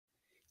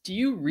Do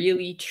you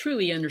really,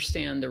 truly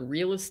understand the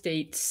real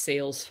estate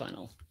sales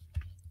funnel?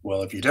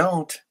 Well, if you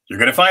don't, you're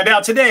going to find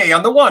out today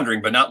on the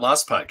Wandering But Not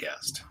Lost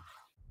podcast.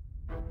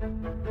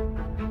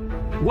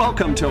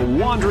 Welcome to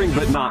Wandering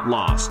But Not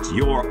Lost,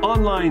 your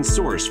online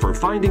source for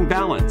finding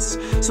balance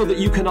so that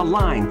you can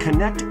align,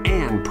 connect,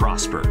 and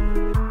prosper.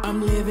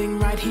 I'm living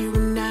right here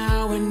and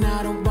now, and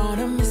I don't want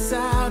to miss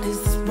out.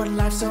 Is this what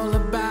life's all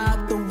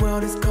about? The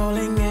world is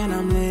calling and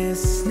I'm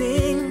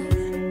listening.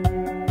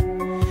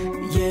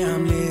 Yeah,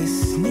 I'm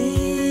listening.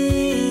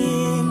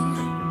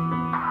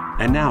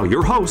 And now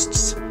your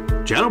hosts,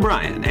 Jen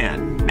O'Brien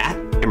and Matt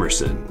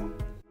Emerson.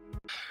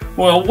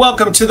 Well,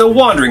 welcome to the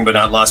Wandering But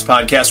Not Lost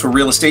podcast, where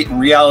real estate and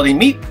reality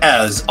meet.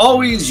 As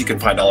always, you can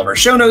find all of our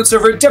show notes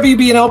over at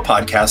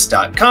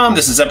wbnlpodcast.com.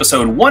 This is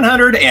episode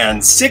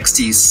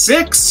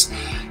 166.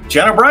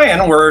 Jen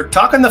O'Brien, we're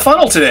talking the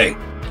funnel today.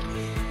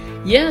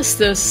 Yes,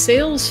 the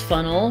sales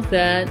funnel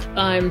that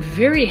I'm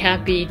very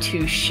happy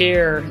to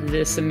share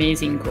this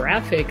amazing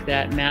graphic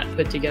that Matt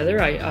put together.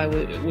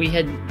 We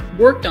had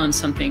worked on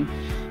something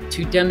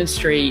to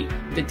demonstrate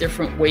the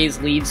different ways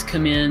leads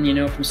come in,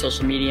 from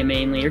social media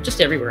mainly, or just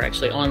everywhere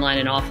actually, online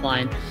and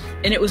offline.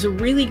 And it was a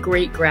really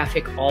great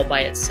graphic all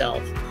by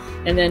itself.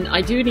 And then I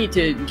do need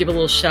to give a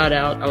little shout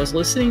out. I was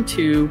listening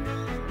to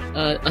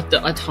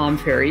a Tom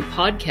Ferry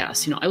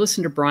podcast. I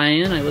listen to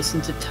Brian, I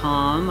listen to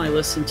Tom, I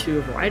listen to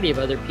a variety of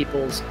other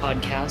people's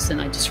podcasts,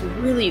 and I just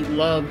really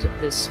loved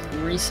this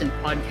recent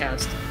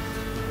podcast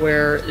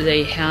where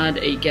they had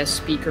a guest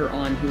speaker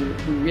on who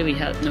really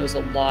knows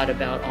a lot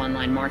about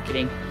online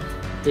marketing,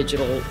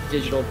 digital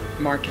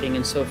marketing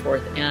and so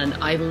forth. And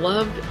I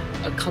loved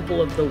a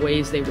couple of the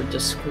ways they were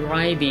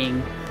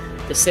describing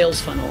the sales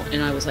funnel.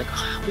 And I was like,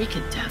 we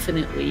could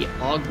definitely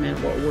augment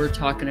what we're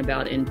talking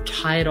about and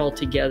tie it all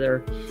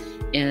together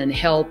and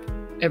help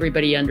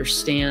everybody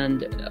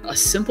understand a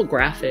simple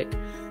graphic.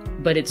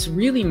 But it's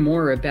really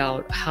more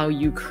about how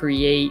you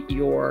create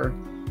your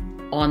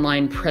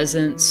online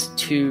presence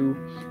to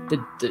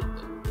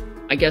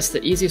I guess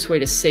the easiest way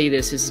to say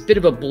this is a bit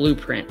of a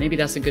blueprint. Maybe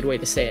that's a good way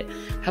to say it.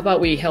 How about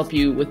we help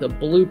you with a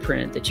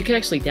blueprint that you can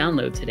actually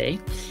download today,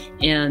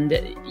 and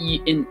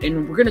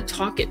we're going to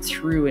talk it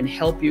through and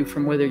help you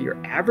from whether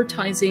you're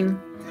advertising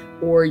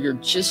or you're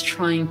just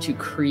trying to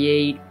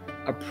create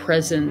a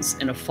presence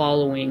and a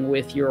following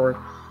with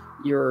your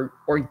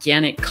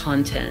organic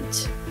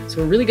content.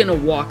 So we're really going to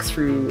walk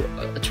through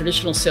a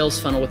traditional sales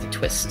funnel with a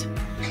twist.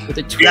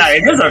 Yeah,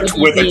 it is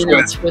with a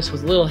twist.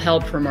 With a little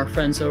help from our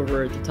friends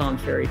over at the Tom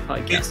Ferry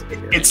podcast.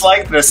 It's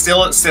like the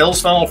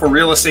sales funnel for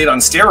real estate on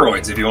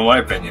steroids, if you want my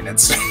opinion.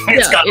 It's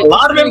got a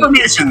lot of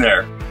information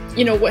there.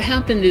 What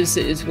happened is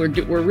we're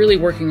really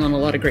working on a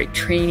lot of great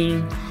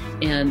training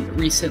and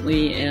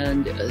recently,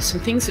 and some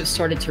things have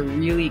started to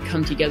really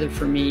come together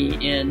for me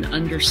in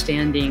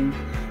understanding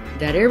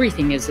that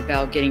everything is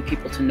about getting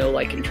people to know,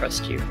 like, and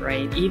trust you,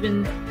 right?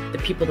 Even the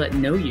people that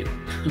know you,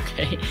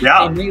 okay?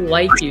 Yeah, they may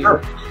like you.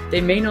 Sure.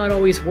 They may not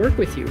always work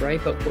with you, right?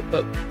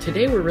 But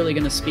today we're really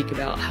going to speak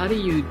about how do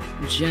you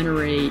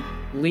generate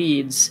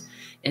leads,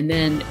 and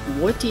then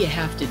what do you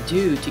have to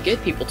do to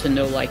get people to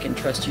know, like, and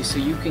trust you so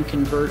you can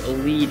convert a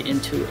lead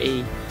into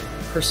a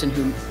person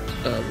who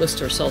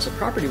lists or sells a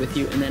property with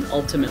you, and then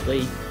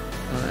ultimately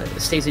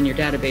stays in your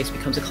database,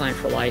 becomes a client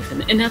for life.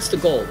 And that's the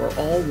goal. We're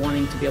all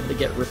wanting to be able to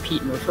get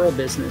repeat and referral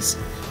business.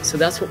 So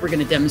that's what we're going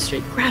to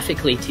demonstrate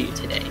graphically to you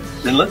today.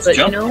 Then let's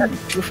jump in.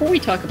 Before we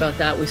talk about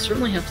that, we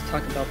certainly have to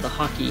talk about the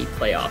hockey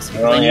playoffs.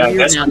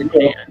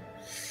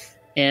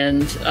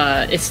 And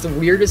it's the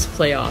weirdest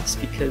playoffs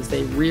because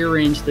they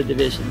rearrange the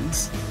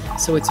divisions.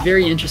 So it's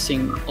very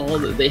interesting.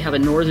 They have a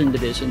northern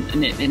division,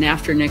 and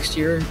after next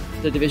year,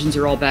 the divisions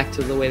are all back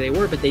to the way they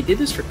were. But they did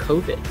this for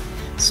COVID.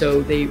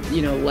 So they,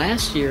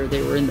 last year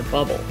they were in the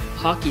bubble.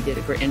 Hockey did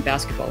and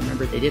basketball,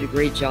 remember, they did a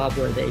great job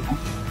where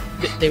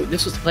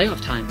this was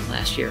playoff time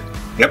last year.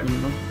 Yep.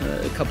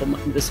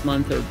 This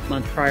month or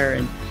month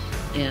prior,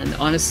 and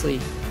honestly,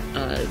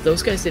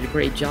 those guys did a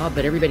great job,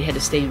 but everybody had to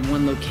stay in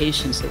one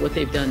location. So what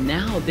they've done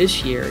now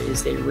this year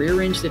is they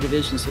rearranged the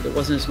division so there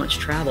wasn't as much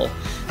travel.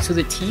 So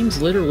the teams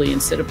literally,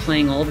 instead of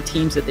playing all the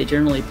teams that they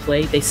generally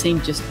play, they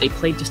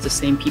played just the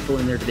same people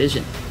in their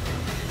division.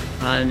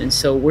 And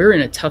so we're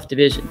in a tough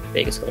division,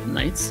 Vegas Golden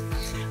Knights.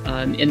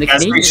 And the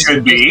Canadians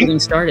should be getting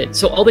started.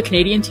 So all the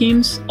Canadian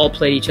teams all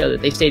played each other.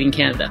 They stayed in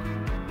Canada.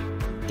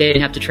 They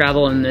didn't have to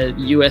travel, and the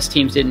U.S.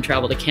 teams didn't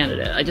travel to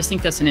Canada. I just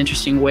think that's an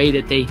interesting way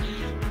that the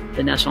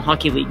National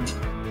Hockey League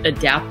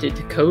adapted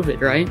to COVID,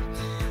 right?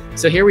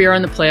 So here we are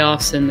in the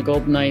playoffs, and the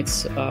Golden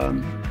Knights are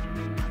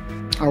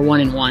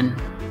 1-1.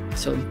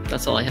 So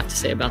that's all I have to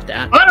say about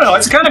that. I don't know. I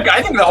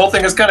think the whole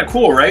thing is kind of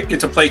cool, right? Get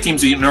to play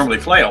teams that you normally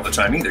play all the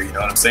time either. You know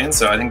what I'm saying?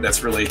 So I think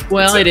that's really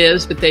well. It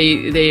is, but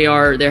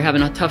they're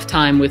having a tough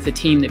time with the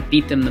team that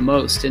beat them the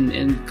most.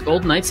 And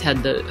Golden Knights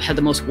had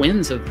the most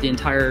wins of the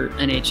entire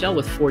NHL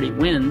with 40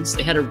 wins.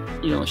 They had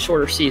a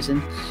shorter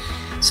season.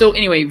 So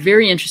anyway,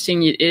 very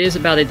interesting. It is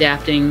about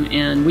adapting,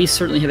 and we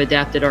certainly have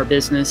adapted our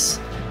business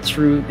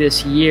through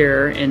this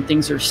year, and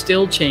things are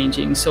still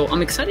changing. So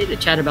I'm excited to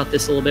chat about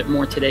this a little bit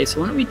more today. So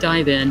why don't we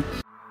dive in?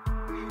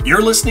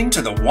 You're listening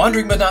to the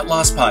Wandering But Not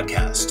Lost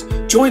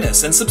podcast. Join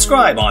us and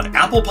subscribe on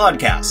Apple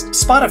Podcasts,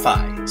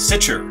 Spotify,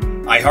 Stitcher,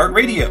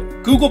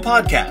 iHeartRadio, Google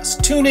Podcasts,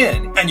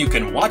 TuneIn, and you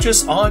can watch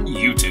us on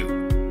YouTube.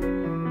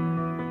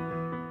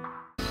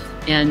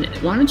 And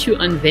why don't you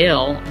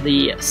unveil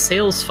the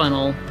sales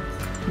funnel,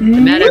 the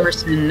Matt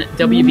Emerson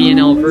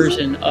WBNL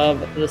version of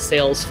the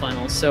sales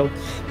funnel. So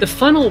the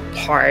funnel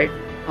part,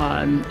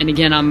 and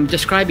again, I'm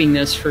describing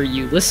this for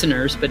you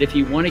listeners, but if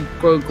you want to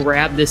go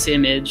grab this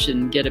image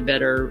and get a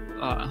better,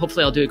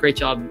 hopefully I'll do a great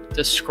job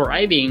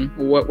describing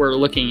what we're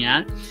looking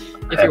at.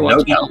 If you're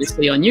watching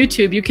obviously on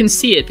YouTube, you can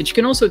see it, but you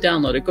can also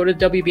download it. Go to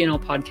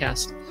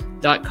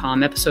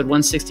WBNLpodcast.com, episode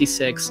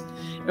 166,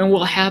 and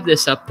we'll have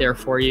this up there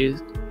for you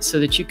so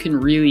that you can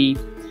really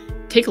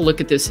take a look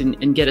at this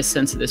and get a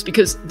sense of this,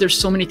 because there's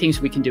so many things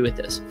we can do with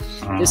this.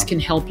 This can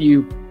help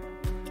you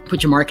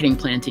put your marketing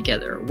plan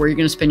together, where you're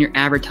going to spend your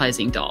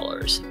advertising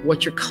dollars,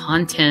 what your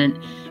content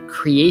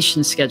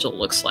creation schedule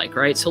looks like,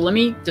 right? So let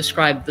me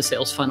describe the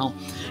sales funnel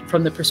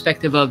from the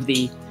perspective of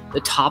the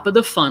top of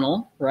the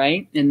funnel,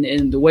 right?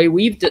 And the way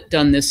we've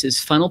done this is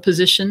funnel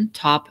position,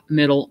 top,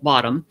 middle,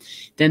 bottom.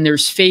 Then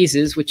there's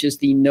phases, which is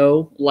the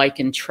know, like,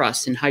 and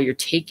trust, and how you're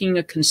taking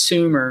a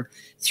consumer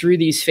through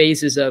these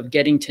phases of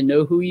getting to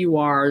know who you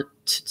are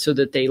so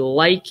that they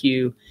like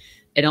you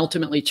and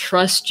ultimately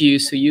trust you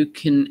so you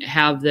can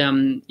have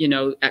them,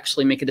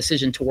 actually make a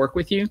decision to work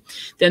with you.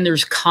 Then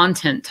there's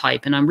content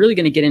type. And I'm really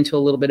going to get into a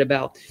little bit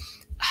about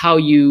how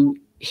you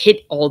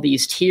hit all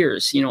these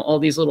tiers, all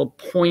these little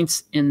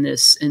points in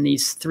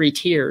these three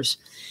tiers.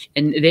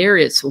 And there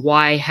it's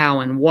why, how,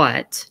 and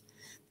what.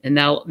 And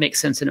that'll make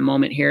sense in a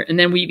moment here. And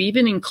then we've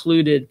even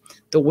included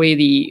the way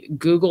the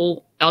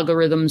Google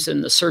algorithms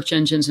and the search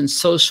engines and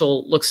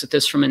social looks at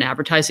this from an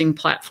advertising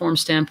platform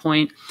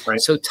standpoint. Right.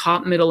 So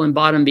top, middle, and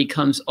bottom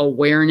becomes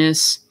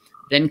awareness,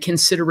 then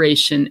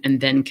consideration,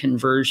 and then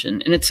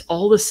conversion. And it's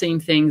all the same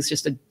things,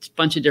 just a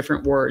bunch of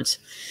different words.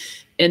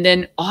 And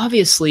then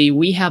obviously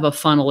we have a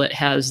funnel that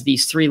has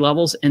these three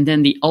levels. And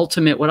then the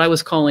ultimate, what I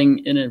was calling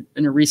in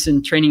a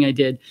recent training I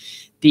did,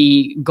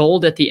 the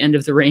gold at the end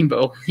of the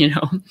rainbow,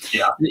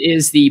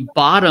 is the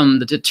bottom,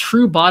 the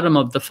true bottom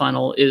of the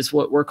funnel is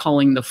what we're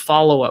calling the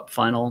follow-up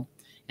funnel.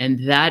 And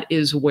that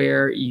is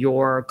where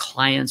your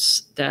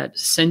clients that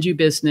send you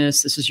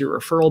business, this is your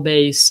referral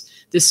base,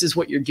 this is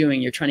what you're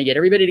doing. You're trying to get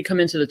everybody to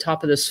come into the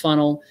top of this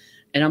funnel.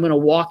 And I'm going to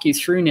walk you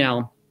through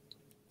now,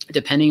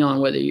 depending on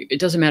whether it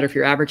doesn't matter if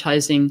you're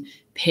advertising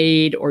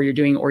paid or you're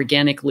doing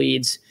organic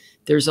leads.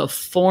 There's a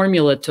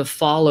formula to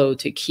follow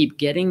to keep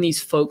getting these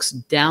folks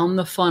down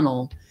the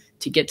funnel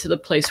to get to the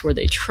place where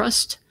they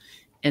trust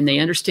and they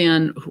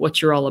understand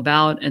what you're all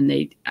about and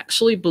they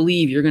actually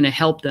believe you're going to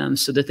help them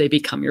so that they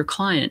become your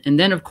client. And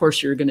then, of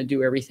course, you're going to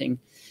do everything.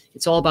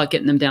 It's all about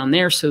getting them down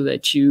there so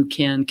that you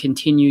can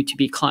continue to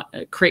be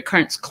create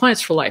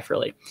clients for life,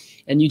 really.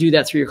 And you do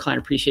that through your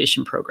client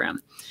appreciation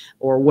program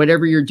or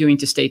whatever you're doing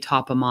to stay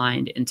top of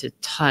mind and to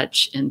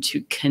touch and to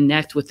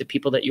connect with the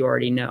people that you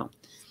already know.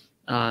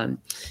 Let's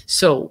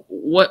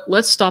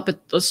start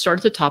at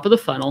the top of the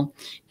funnel.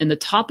 And the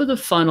top of the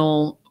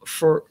funnel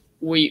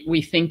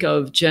we think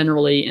of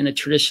generally in a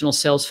traditional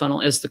sales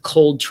funnel as the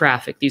cold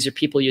traffic. These are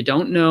people you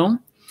don't know.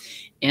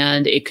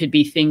 And it could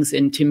be things,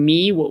 and to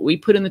me, what we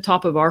put in the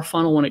top of our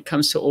funnel when it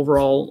comes to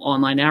overall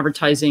online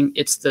advertising,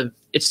 it's the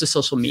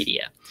social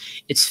media.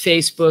 It's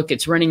Facebook,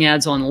 it's running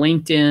ads on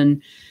LinkedIn,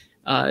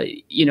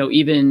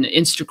 even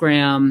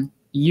Instagram,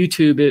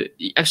 YouTube.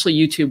 Actually,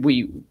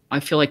 YouTube, I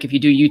feel like if you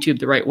do YouTube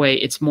the right way,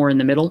 it's more in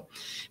the middle.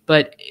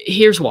 But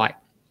here's why.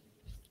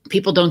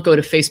 People don't go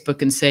to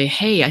Facebook and say,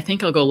 hey, I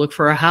think I'll go look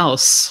for a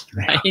house,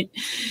 right?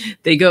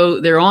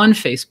 They're on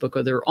Facebook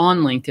or they're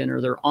on LinkedIn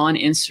or they're on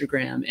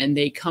Instagram and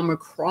they come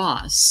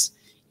across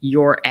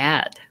your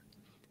ad.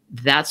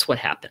 That's what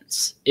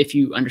happens if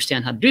you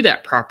understand how to do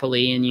that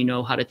properly and you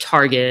know how to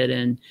target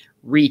and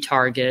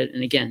retarget.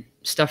 And again,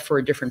 stuff for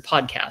a different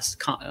podcast.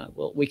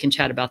 Well, we can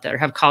chat about that or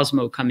have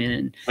Cosmo come in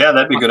and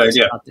that'd be a good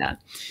idea about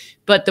that.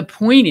 But the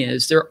point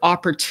is, their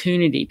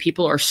opportunity.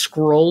 People are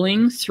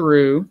scrolling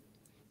through.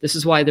 This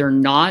is why they're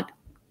not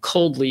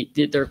cold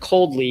lead. They're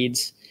cold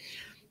leads.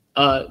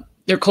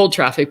 They're cold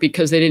traffic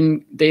because they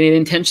didn't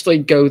intentionally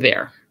go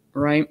there,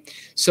 right?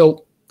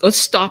 So let's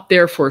stop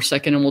there for a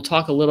second, and we'll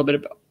talk a little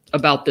bit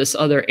about this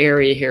other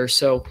area here.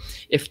 So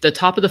if the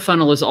top of the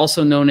funnel is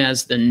also known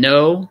as the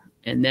know,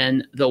 and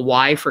then the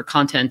why for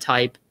content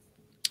type,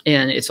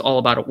 and it's all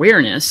about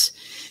awareness,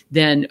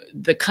 then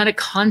the kind of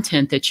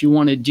content that you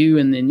want to do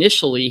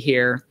initially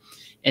here,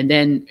 and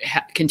then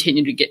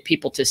continue to get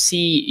people to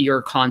see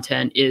your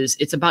content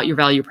it's about your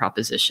value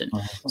proposition.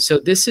 So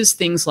this is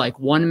things like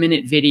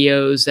 1-minute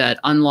videos that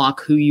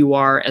unlock who you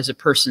are as a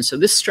person. So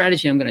this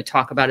strategy I'm going to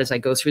talk about as I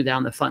go through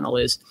down the funnel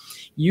is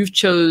you've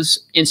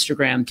chose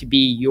Instagram to be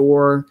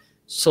your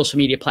social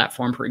media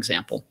platform, for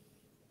example.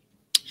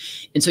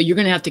 And so you're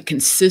going to have to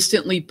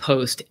consistently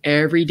post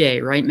every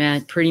day, right,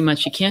 Matt? Pretty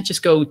much. You can't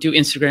just go do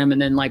Instagram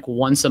and then like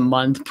once a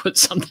month put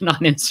something on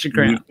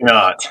Instagram.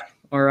 Not.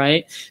 All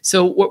right.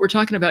 So what we're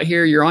talking about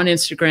here, you're on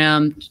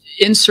Instagram,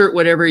 insert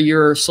whatever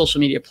your social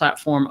media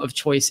platform of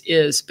choice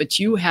is, but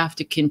you have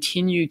to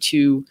continue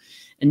to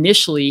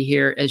initially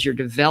here as you're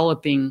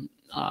developing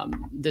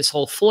this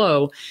whole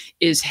flow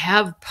is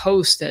have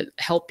posts that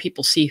help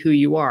people see who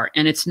you are.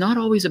 And it's not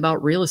always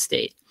about real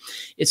estate.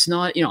 It's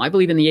not, I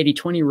believe in the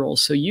 80-20 rule.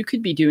 So you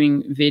could be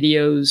doing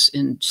videos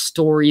and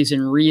stories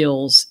and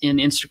reels in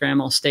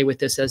Instagram. I'll stay with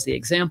this as the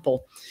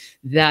example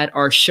that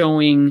are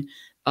showing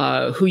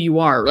who you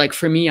are. Like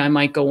for me, I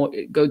might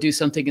go do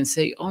something and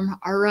say, oh,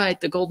 all right,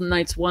 the Golden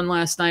Knights won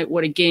last night.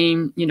 What a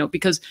game,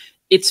 because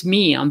it's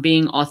me. I'm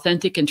being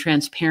authentic and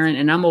transparent,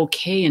 and I'm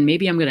okay. And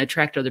maybe I'm going to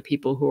attract other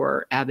people who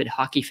are avid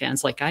hockey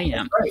fans like I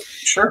am. Right.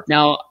 Sure.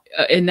 Now,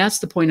 and that's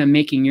the point I'm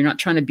making. You're not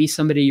trying to be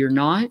somebody you're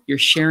not. You're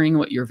sharing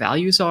what your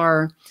values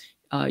are.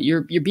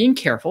 You're being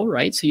careful,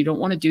 right? So you don't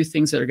want to do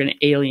things that are going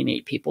to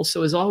alienate people.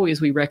 So as always,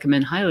 we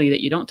recommend highly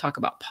that you don't talk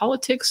about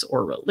politics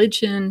or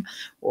religion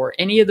or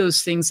any of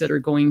those things that are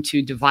going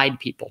to divide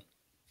people.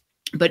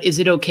 But is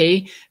it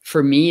okay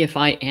for me if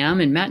I am?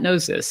 And Matt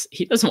knows this.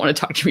 He doesn't want to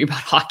talk to me about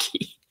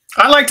hockey.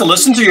 I like to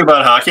listen to you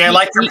about hockey. I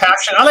like your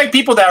passion. I like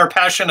people that are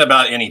passionate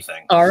about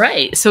anything. All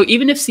right. So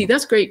even if,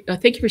 that's great.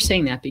 Thank you for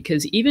saying that,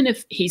 because even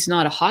if he's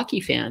not a hockey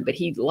fan, but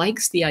he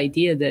likes the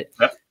idea that,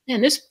 yep,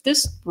 man,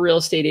 this real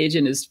estate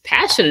agent is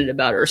passionate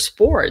about her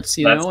sports,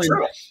 That's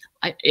true.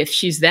 And if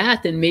she's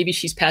that, then maybe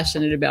she's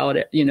passionate about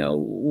it,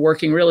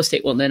 working real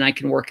estate. Well, then I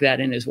can work that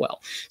in as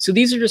well. So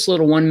these are just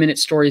little 1-minute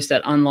stories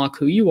that unlock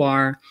who you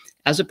are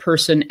as a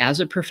person, as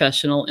a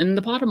professional. And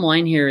the bottom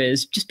line here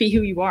is just be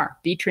who you are.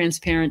 Be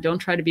transparent. Don't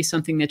try to be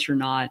something that you're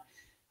not.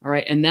 All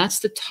right. And that's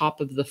the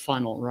top of the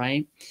funnel,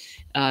 right?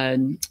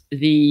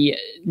 The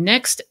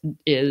next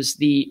is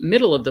the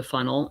middle of the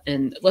funnel.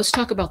 And let's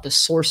talk about the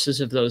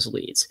sources of those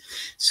leads.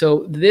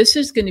 So this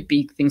is going to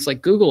be things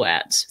like Google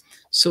ads.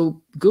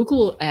 So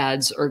Google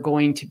ads are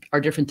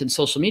different than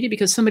social media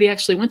because somebody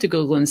actually went to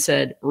Google and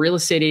said real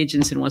estate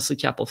agents in Wesley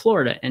Chapel,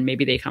 Florida, and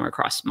maybe they come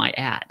across my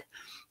ad.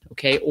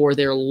 Okay. Or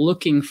they're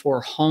looking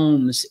for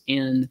homes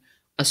in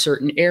a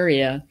certain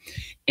area.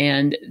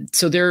 And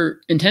so they're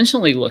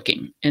intentionally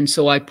looking. And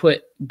so I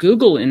put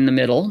Google in the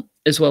middle,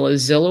 as well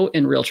as Zillow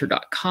and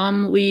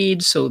Realtor.com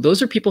leads. So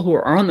those are people who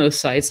are on those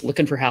sites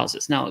looking for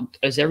houses. Now,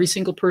 is every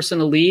single person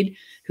a lead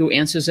who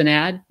answers an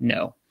ad?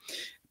 No.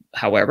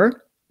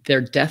 However, they're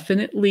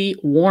definitely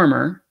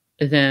warmer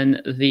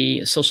than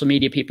the social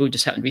media people who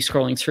just happen to be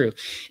scrolling through.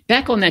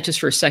 Back on that just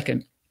for a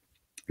second.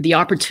 The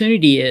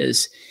opportunity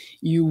is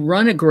you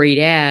run a great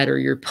ad or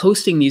you're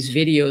posting these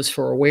videos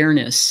for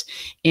awareness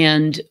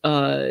and,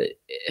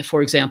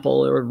 for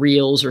example, or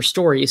reels or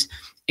stories,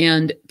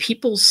 and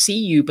people see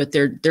you, but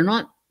they're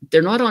not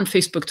on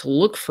Facebook to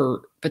look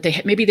for, but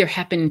maybe they're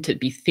happening to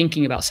be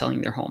thinking about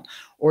selling their home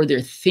or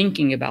they're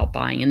thinking about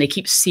buying and they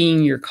keep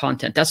seeing your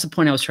content. That's the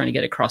point I was trying to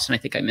get across. And I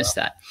think I missed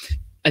that.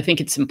 I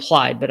think it's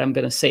implied, but I'm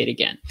going to say it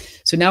again.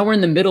 So now we're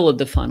in the middle of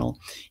the funnel,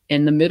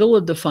 and the middle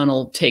of the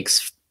funnel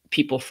takes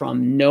people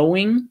from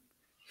knowing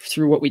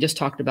through what we just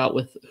talked about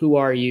with who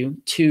are you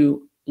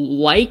to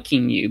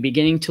liking you,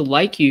 beginning to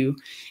like you.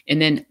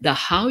 And then the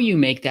how you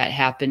make that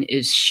happen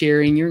is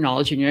sharing your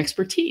knowledge and your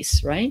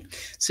expertise, right?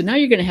 So now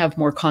you're going to have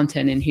more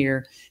content in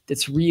here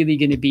that's really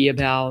going to be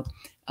about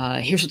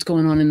here's what's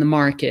going on in the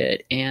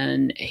market,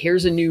 and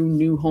here's a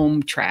new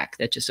home track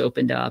that just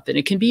opened up. And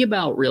it can be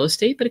about real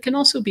estate, but it can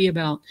also be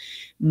about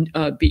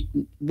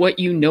what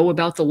you know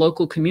about the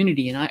local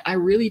community. And I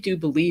really do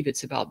believe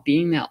it's about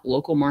being that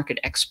local market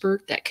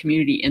expert, that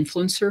community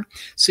influencer.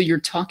 So you're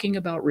talking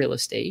about real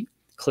estate,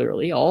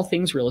 clearly, all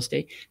things real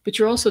estate, but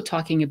you're also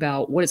talking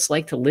about what it's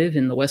like to live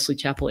in the Wesley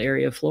Chapel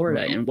area of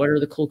Florida, and what are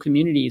the cool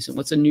communities, and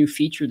what's a new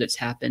feature that's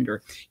happened,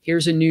 or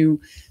here's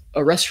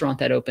a restaurant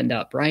that opened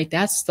up, right?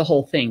 That's the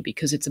whole thing,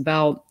 because it's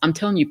about, I'm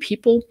telling you,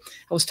 people,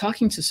 I was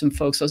talking to some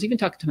folks, I was even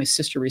talking to my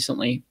sister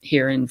recently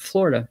here in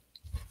Florida,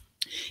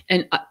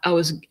 and I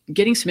was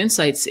getting some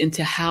insights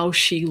into how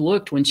she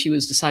looked when she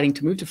was deciding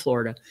to move to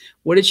Florida.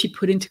 What did she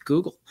put into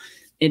Google?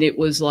 And it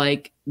was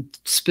like,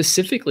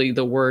 specifically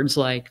the words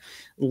like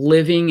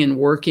living and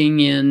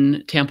working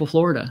in Tampa,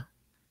 Florida,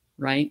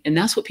 right? And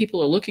that's what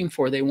people are looking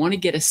for. They want to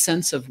get a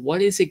sense of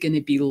what is it going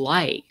to be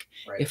like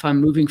if I'm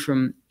moving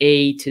from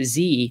A to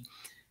Z.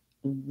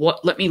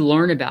 Let me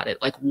learn about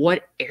it. Like,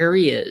 what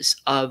areas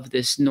of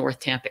this North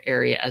Tampa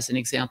area, as an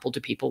example, do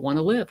people want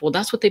to live? Well,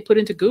 that's what they put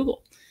into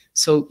Google.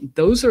 So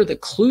those are the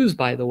clues,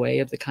 by the way,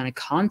 of the kind of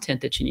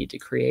content that you need to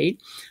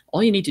create.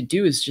 All you need to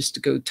do is just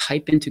to go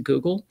type into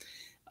Google,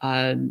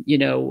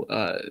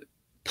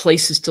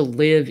 places to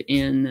live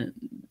in,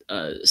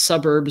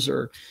 suburbs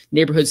or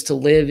neighborhoods to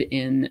live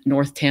in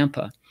North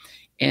Tampa.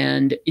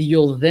 And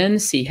you'll then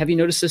see, have you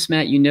noticed this,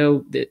 Matt? You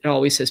know that it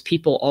always says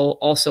people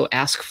also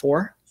ask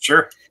for.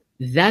 Sure.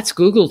 That's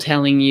Google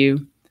telling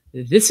you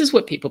this is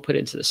what people put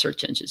into the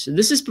search engine. So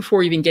this is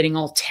before even getting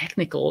all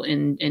technical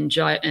and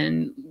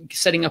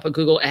setting up a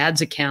Google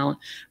Ads account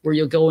where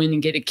you'll go in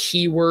and get a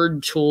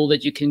keyword tool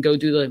that you can go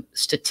do the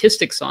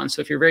statistics on.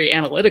 So if you're very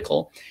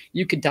analytical,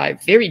 you could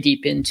dive very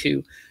deep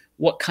into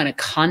what kind of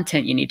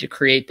content you need to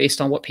create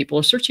based on what people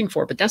are searching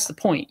for. But that's the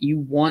point. You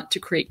want to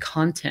create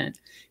content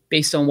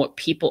based on what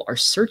people are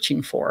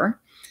searching for,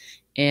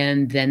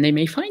 and then they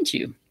may find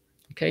you.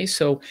 Okay,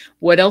 so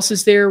what else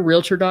is there?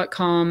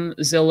 Realtor.com,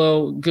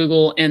 Zillow,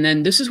 Google, and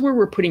then this is where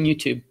we're putting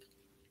YouTube,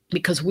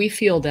 because we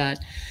feel that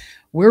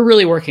we're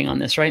really working on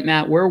this, right,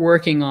 Matt? We're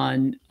working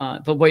on,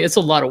 but boy, it's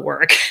a lot of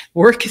work.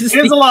 Work is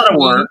a lot of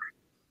work.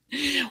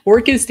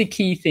 Work is the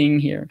key thing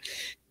here.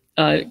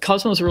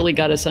 Cosmo's really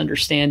got us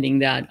understanding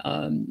that.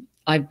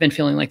 I've been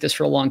feeling like this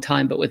for a long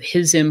time, but with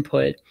his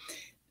input,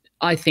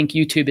 I think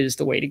YouTube is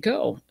the way to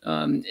go.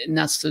 And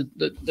that's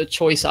the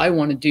choice I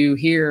want to do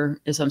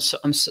here is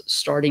I'm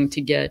starting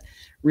to get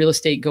real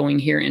estate going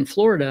here in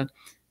Florida.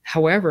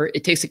 However,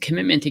 it takes a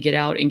commitment to get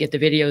out and get the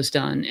videos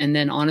done. And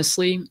then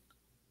honestly,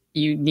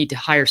 you need to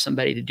hire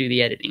somebody to do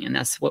the editing. And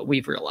that's what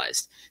we've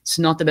realized. It's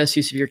not the best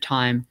use of your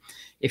time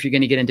if you're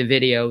going to get into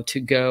video to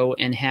go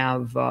and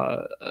have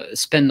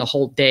spend the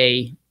whole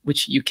day,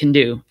 which you can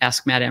do.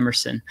 Ask Matt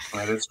Emerson,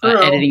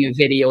 editing a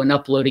video and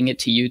uploading it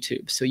to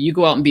YouTube. So you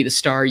go out and be the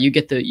star. You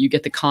get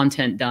the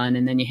content done,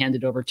 and then you hand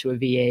it over to a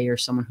VA or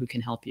someone who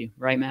can help you.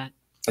 Right, Matt?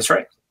 That's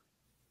right.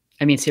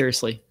 I mean,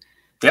 seriously.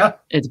 Yeah.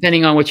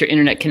 Depending on what your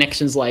internet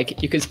connection's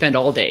like, you could spend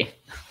all day.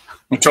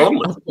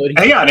 Totally.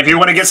 Hey, yeah, and if you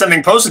want to get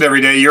something posted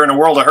every day, you're in a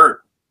world of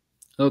hurt.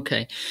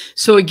 Okay.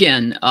 So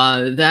again,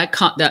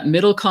 that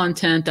middle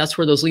content, that's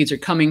where those leads are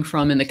coming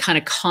from, and the kind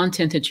of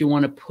content that you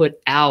want to put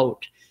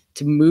out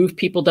to move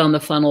people down the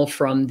funnel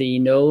from the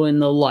know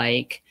and the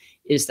like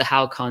is the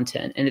how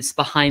content. And it's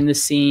behind the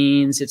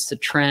scenes, it's the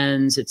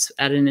trends, it's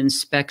at an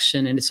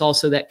inspection, and it's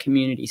also that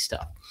community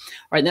stuff.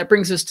 All right, and that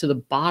brings us to the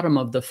bottom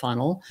of the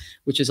funnel,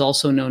 which is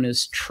also known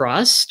as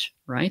trust,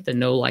 right? The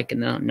know, like, and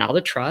now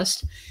the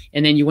trust.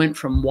 And then you went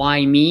from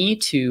why me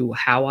to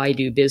how I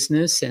do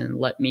business and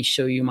let me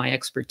show you my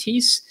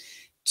expertise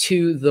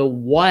to the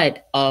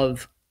what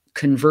of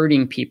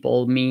converting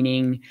people,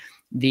 meaning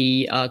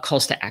the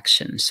calls to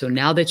action. So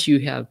now that you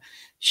have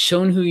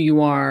shown who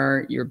you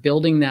are, you're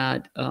building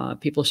that,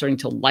 people are starting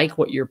to like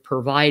what you're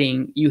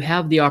providing, you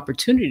have the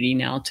opportunity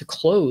now to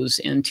close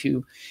and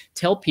to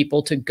tell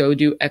people to go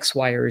do X,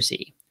 Y, or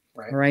Z.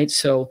 Right. All right.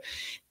 So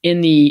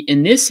in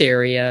this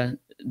area,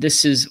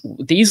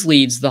 these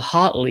leads, the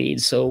hot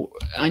leads. So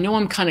I know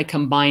I'm kind of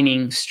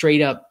combining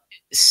straight up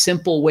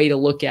simple way to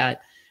look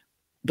at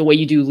the way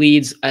you do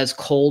leads as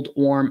cold,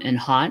 warm, and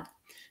hot.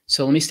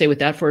 So let me stay with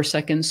that for a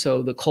second.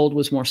 So the cold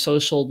was more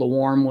social. The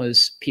warm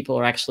was people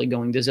are actually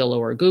going to Zillow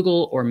or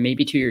Google, or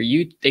maybe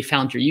to they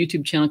found your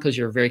YouTube channel because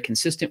you're very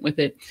consistent with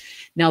it.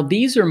 Now,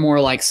 these are more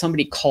like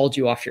somebody called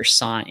you off your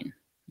sign,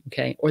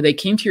 okay? Or they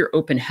came to your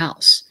open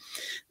house.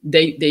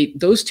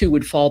 Those two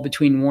would fall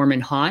between warm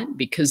and hot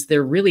because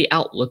they're really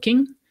out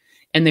looking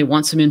and they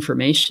want some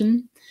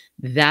information.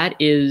 That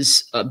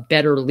is a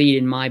better lead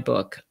in my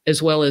book,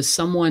 as well as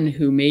someone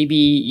who maybe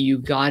you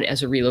got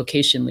as a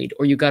relocation lead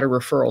or you got a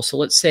referral. So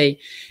let's say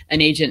an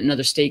agent in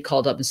another state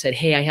called up and said,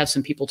 hey, I have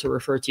some people to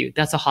refer to you.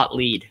 That's a hot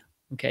lead.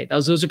 Okay.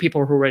 Those are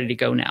people who are ready to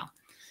go now.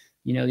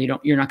 You know,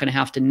 you're not going to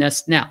have to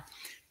nest. Now,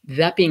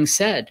 that being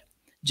said,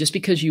 just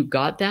because you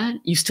got that,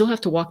 you still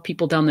have to walk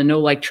people down the know,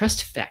 like,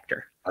 trust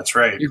factor. That's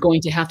right. You're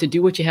going to have to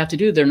do what you have to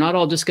do. They're not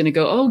all just going to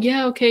go, oh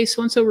yeah, okay,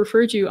 so-and-so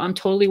referred you. I'm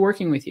totally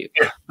working with you.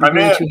 Yeah,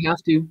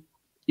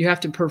 you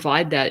have to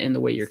provide that in the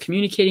way you're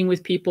communicating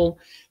with people.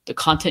 The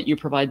content you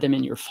provide them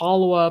in your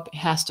follow-up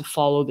has to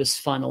follow this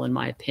funnel, in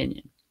my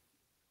opinion.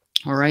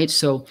 All right.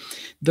 So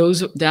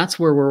that's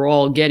where we're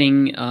all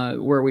getting,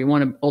 where we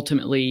want to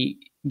ultimately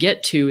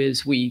get to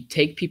is we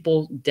take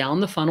people down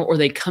the funnel, or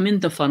they come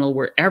in the funnel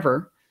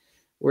wherever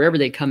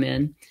they come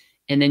in.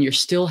 And then you're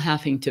still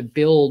having to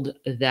build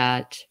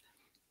that,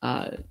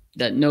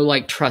 that know,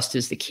 like, trust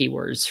is the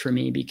keywords for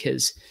me,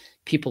 because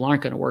people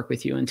aren't going to work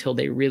with you until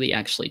they really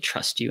actually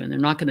trust you. And they're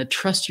not going to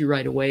trust you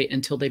right away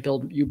until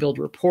you build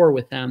rapport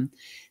with them.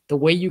 The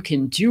way you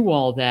can do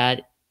all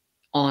that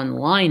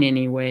online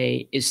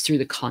anyway is through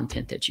the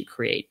content that you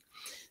create.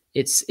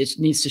 It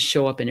needs to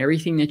show up in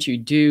everything that you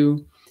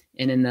do.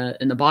 And in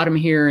the bottom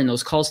here, in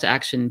those calls to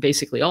action,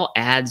 basically all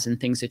ads and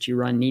things that you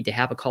run need to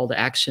have a call to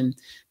action.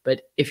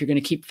 But if you're going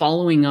to keep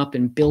following up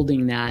and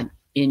building that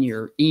in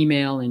your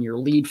email and your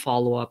lead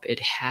follow-up, it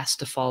has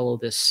to follow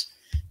this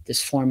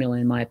formula,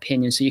 in my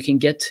opinion, so you can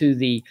get to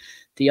the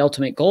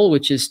ultimate goal,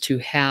 which is to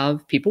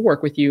have people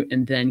work with you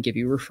and then give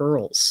you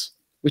referrals,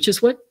 which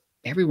is what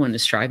everyone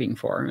is striving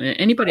for.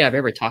 Anybody I've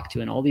ever talked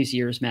to in all these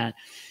years, Matt,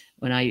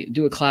 when I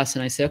do a class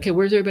and I say, okay,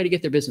 where does everybody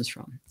get their business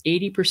from?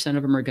 80%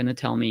 of them are going to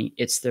tell me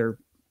it's their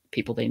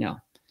people they know,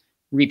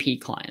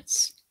 repeat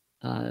clients,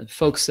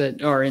 folks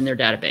that are in their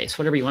database,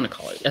 whatever you want to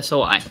call it,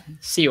 SOI,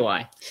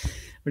 COI,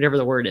 whatever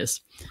the word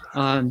is.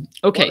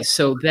 Okay,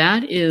 so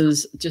that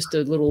is just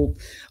a little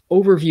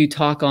overview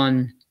talk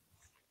on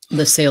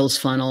the sales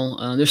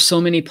funnel. There's so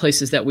many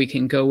places that we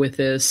can go with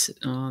this,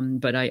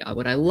 but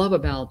what I love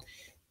about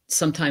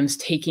sometimes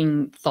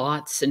taking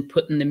thoughts and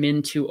putting them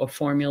into a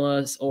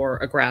formula or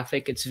a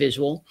graphic, it's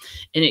visual,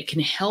 and it can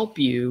help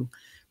you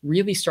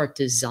really start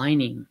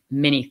designing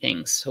many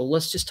things. So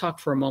let's just talk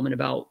for a moment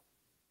about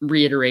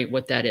reiterate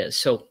what that is.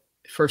 So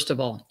first of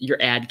all,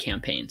 your ad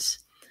campaigns.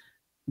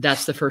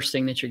 That's the first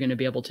thing that you're going to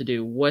be able to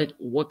do.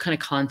 What kind of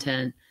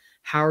content?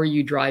 How are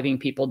you driving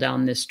people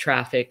down this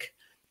traffic,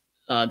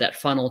 that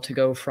funnel to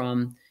go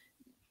from,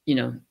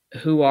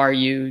 who are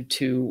you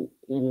to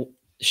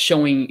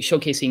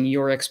showcasing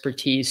your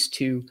expertise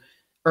to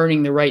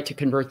earning the right to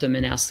convert them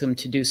and ask them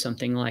to do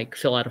something like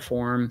fill out a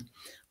form,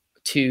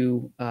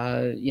 to,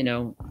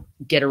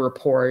 get a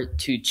report,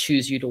 to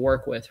choose you to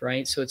work with,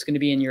 right? So it's going to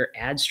be in your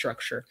ad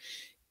structure.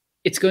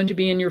 It's going to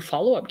be in your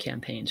follow-up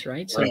campaigns,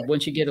 right? So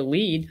once you get a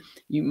lead,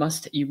 you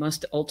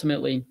must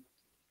ultimately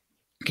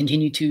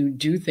continue to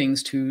do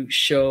things to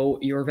show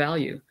your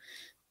value,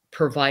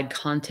 provide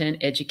content,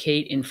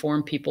 educate,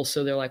 inform people.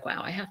 So they're like,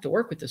 wow, I have to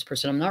work with this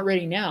person. I'm not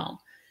ready now,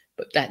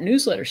 but that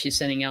newsletter she's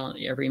sending out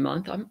every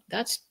month,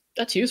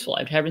 that's useful.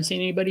 I haven't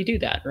seen anybody do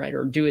that, right?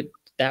 Or do it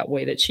that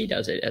way that she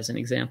does it, as an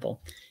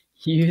example.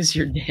 Use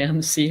your damn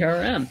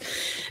CRM.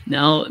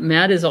 Now,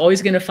 Matt is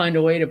always going to find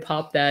a way to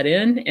pop that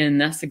in,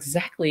 and that's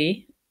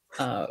exactly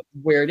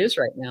where it is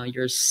right now.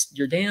 Your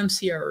damn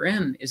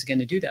CRM is going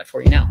to do that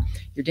for you. Now,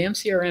 your damn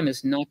CRM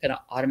is not going to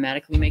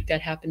automatically make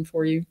that happen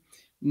for you.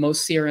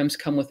 Most CRMs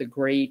come with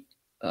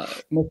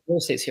most real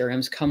estate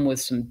CRMs come with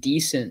some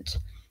decent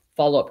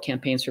follow-up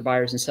campaigns for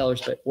buyers and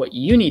sellers. But what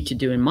you need to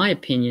do, in my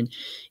opinion,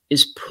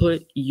 is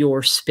put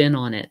your spin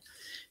on it.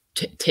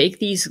 Take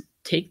these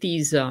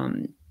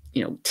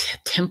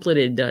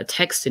templated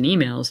texts and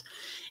emails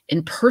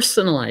and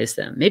personalize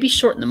them. Maybe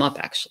shorten them up,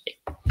 actually.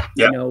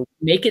 Yep.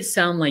 Make it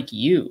sound like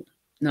you.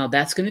 Now,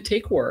 that's going to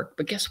take work,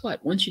 but guess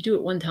what? Once you do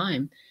it one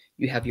time,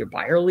 you have your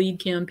buyer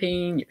lead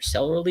campaign, your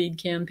seller lead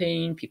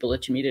campaign, people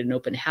let you meet at an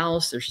open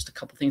house. There's just a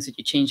couple things that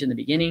you change in the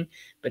beginning,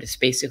 but it's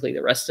basically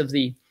the rest of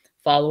the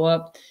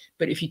follow-up.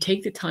 But if you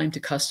take the time to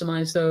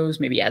customize those,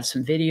 maybe add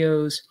some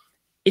videos,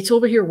 it's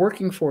over here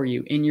working for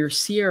you, and your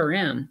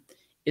CRM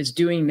is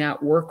doing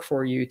that work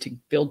for you to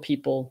build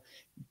people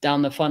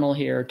down the funnel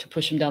here, to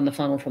push them down the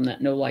funnel from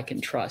that know, like,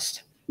 and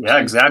trust. Yeah,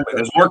 exactly.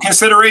 There's more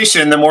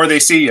consideration the more they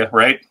see you,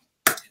 right?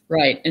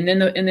 Right. And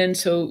then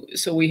so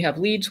we have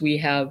leads, we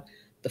have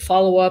the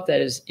follow-up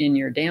that is in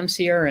your damn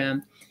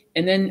CRM.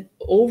 And then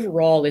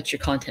overall, it's your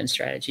content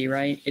strategy,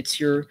 right? It's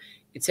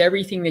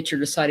everything that you're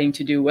deciding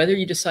to do, whether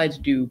you decide to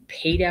do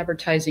paid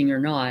advertising or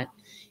not.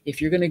 If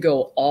you're going to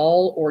go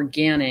all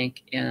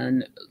organic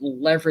and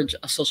leverage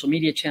a social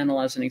media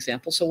channel as an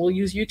example, so we'll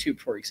use YouTube,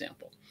 for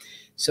example.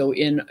 So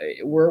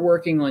we're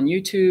working on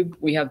YouTube.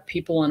 We have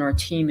people on our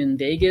team in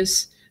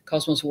Vegas.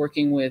 Cosmo's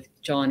working with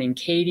John and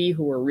Katie,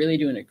 who are really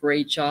doing a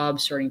great job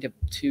starting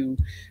to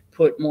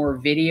put more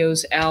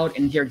videos out,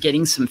 and they're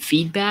getting some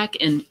feedback.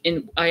 And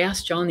I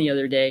asked John the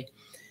other day,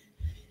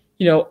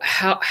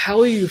 how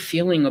are you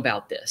feeling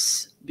about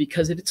this?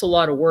 Because it's a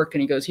lot of work.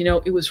 And he goes,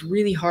 it was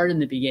really hard in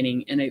the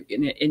beginning.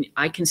 And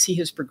I can see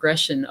his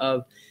progression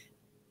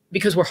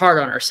because we're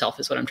hard on ourselves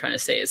is what I'm trying to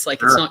say. It's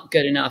like, It's not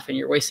good enough and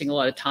you're wasting a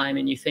lot of time,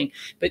 and you think,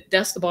 but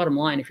that's the bottom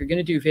line. If you're going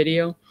to do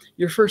video,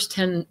 your first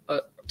 10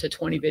 to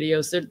 20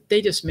 videos,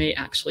 they just may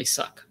actually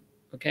suck.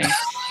 Okay.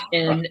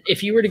 And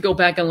if you were to go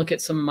back and look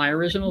at some of my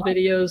original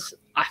videos,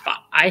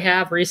 I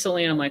have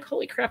recently, and I'm like,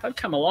 holy crap, I've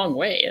come a long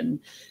way in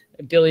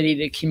ability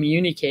to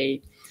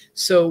communicate.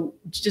 So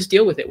just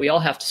deal with it. We all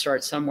have to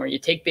start somewhere. You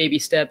take baby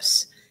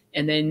steps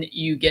and then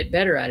you get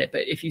better at it.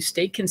 But if you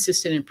stay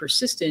consistent and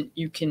persistent,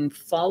 you can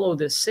follow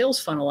the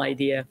sales funnel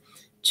idea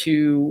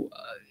to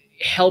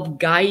help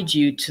guide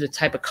you to the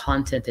type of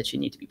content that you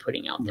need to be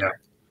putting out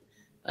there.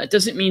 It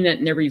doesn't mean that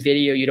in every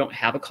video you don't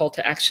have a call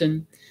to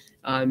action,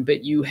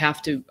 but you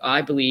have to,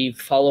 I believe,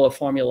 follow a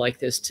formula like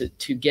this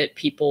to get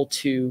people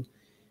to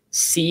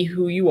see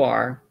who you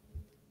are,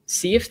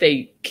 see if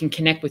they can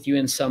connect with you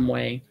in some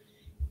way.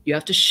 You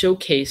have to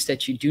showcase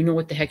that you do know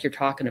what the heck you're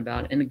talking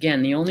about. And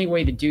again, the only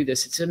way to do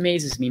this, it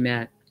amazes me,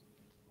 Matt.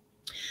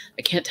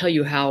 I can't tell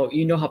you how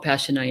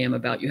passionate I am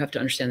about, you have to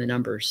understand the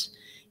numbers.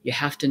 You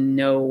have to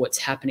know what's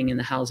happening in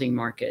the housing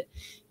market.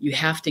 You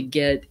have to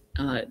get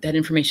that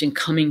information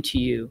coming to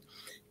you.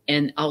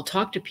 And I'll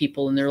talk to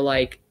people and they're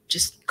like,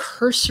 just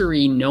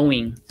cursory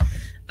knowing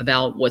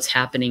about what's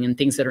happening and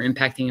things that are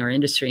impacting our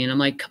industry. And I'm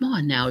like, come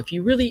on now, if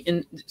you really,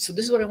 and so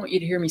this is what I want you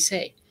to hear me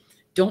say.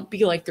 Don't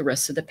be like the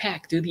rest of the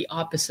pack. Do the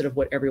opposite of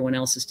what everyone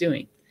else is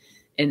doing.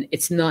 And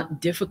it's not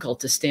difficult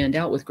to stand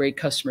out with great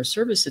customer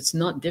service. It's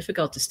not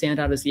difficult to stand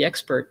out as the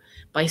expert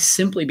by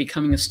simply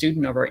becoming a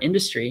student of our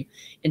industry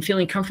and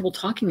feeling comfortable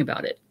talking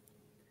about it.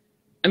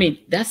 I mean,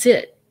 that's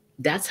it.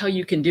 That's how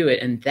you can do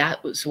it. And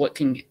that was what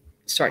can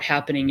start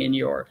happening in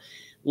your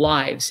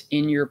lives,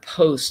 in your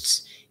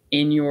posts,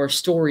 in your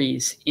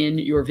stories, in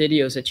your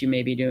videos that you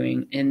may be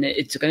doing. And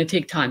it's going to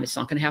take time. It's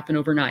not going to happen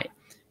overnight.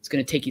 It's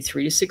going to take you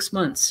 3 to 6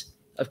 months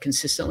of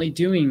consistently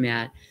doing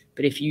that.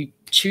 But if you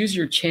choose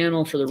your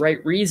channel for the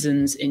right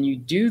reasons and you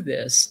do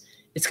this,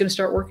 it's going to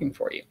start working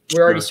for you.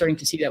 We're already starting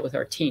to see that with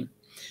our team.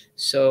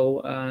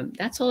 So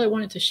that's all I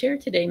wanted to share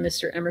today,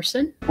 Mr.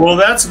 Emerson. Well,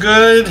 that's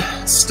good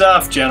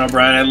stuff, Jen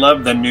O'Brien. I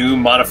love the new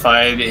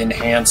modified,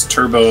 enhanced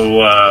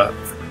turbo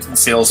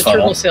sales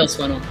funnel. Turbo sales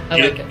funnel. I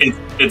like it.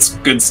 It's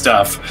good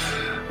stuff.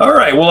 All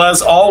right. Well,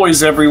 as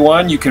always,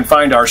 everyone, you can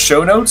find our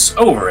show notes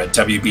over at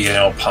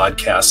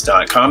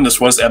WBNLpodcast.com. This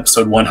was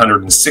episode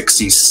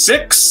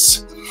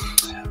 166.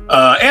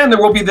 And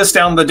there will be the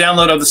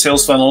download of the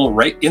sales funnel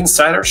right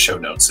inside our show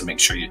notes. So make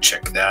sure you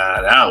check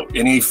that out.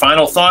 Any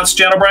final thoughts,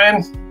 Jen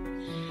O'Brien?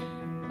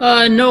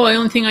 No, the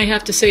only thing I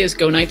have to say is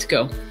go Knights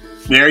go.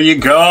 There you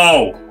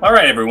go. All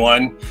right,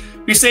 everyone.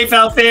 Be safe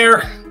out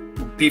there.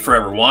 Be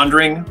forever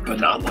wandering, but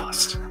not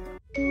lost.